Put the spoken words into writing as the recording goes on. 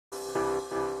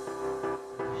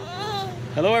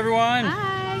Hello everyone!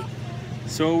 Hi!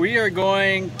 So we are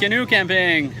going canoe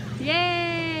camping!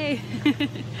 Yay!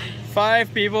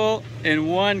 5 people in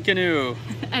 1 canoe.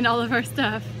 And all of our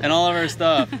stuff. And all of our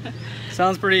stuff.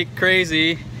 Sounds pretty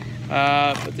crazy,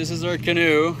 but this is our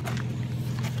canoe.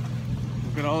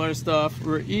 Look at all our stuff.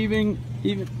 We're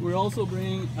also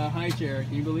bringing a high chair.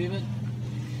 Can you believe it?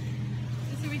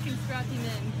 Just so we can strap him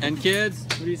in. And kids,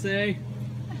 what do you say?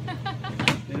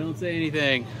 They don't say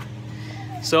anything.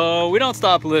 So we don't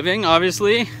stop living,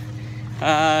 obviously.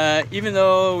 Even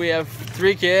though we have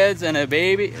 3 kids and a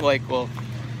baby, well,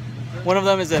 one of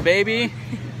them is a baby.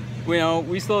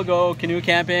 We still go canoe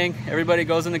camping. Everybody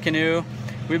goes in the canoe.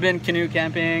 We've been canoe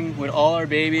camping with all our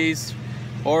babies.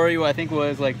 Oreo, I think,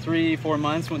 was like 3-4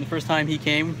 months when the first time he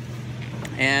came,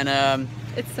 and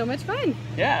it's so much fun.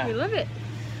 Yeah, we love it.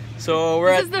 So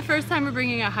this is the first time we're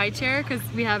bringing a high chair because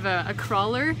we have a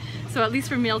crawler. So at least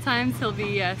for meal times, he'll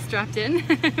be strapped in,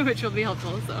 which will be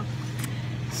helpful.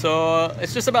 So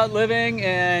it's just about living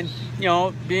and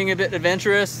being a bit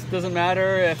adventurous. Doesn't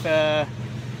matter if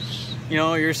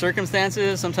your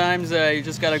circumstances. Sometimes you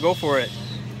just gotta go for it.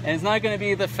 And it's not going to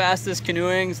be the fastest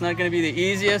canoeing. It's not going to be the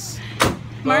easiest.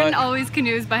 Martin always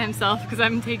canoes by himself because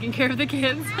I'm taking care of the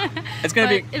kids.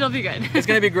 It'll be good. It's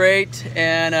going to be great,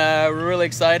 and we're really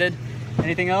excited.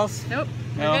 Anything else? Nope.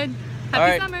 No? We're good.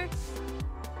 Happy summer.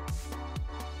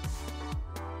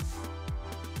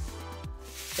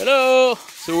 Hello.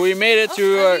 So we made it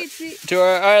to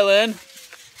our island,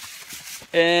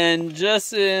 and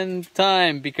just in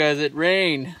time because it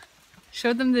rained.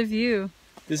 Show them the view.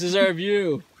 This is our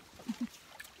view.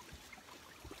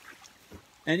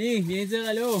 Annie, viens dire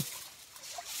hello.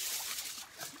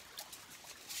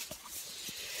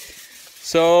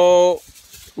 So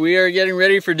we are getting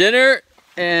ready for dinner,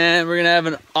 and we're gonna have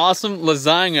an awesome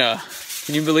lasagna.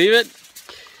 Can you believe it?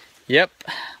 Yep.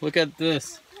 Look at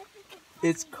this.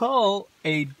 It's called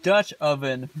a Dutch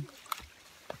oven.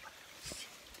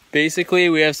 Basically,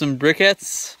 we have some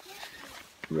briquettes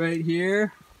right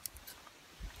here,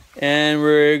 and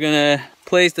we're gonna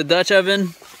place the Dutch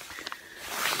oven,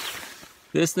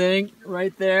 this thing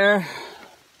right there,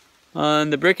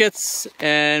 on the briquettes,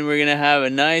 and we're gonna have a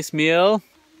nice meal.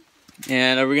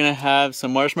 And are we gonna have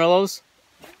some marshmallows?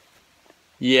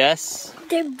 Yes.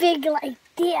 They're big like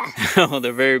this. Oh,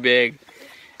 they're very big.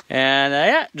 And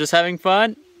yeah, just having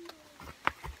fun.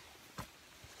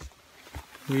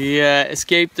 We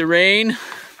escaped the rain.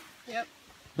 Yep.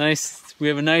 Nice. We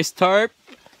have a nice tarp.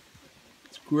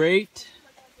 It's great.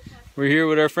 We're here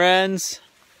with our friends,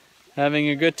 having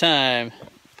a good time.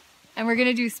 And we're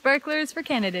gonna do sparklers for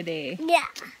Canada Day. Yeah.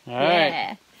 All right.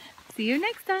 Yeah. See you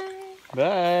next time.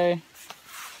 Bye.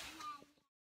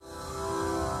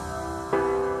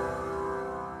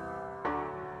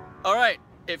 All right.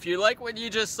 If you like what you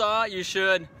just saw, you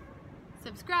should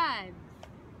subscribe.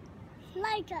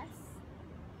 Like us.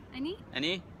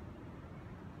 Any?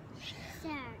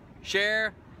 Share.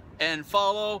 Share and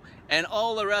follow and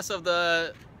all the rest of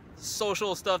the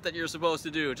social stuff that you're supposed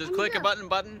to do. Just click a button.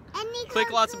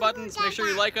 Click lots of buttons. Make sure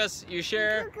you like us, you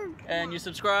share, and you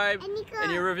subscribe,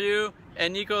 and you review.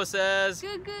 And Nico says,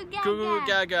 Goo goo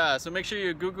gaga. So make sure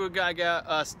you goo gaga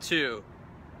us too.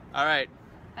 All right.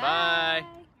 Bye.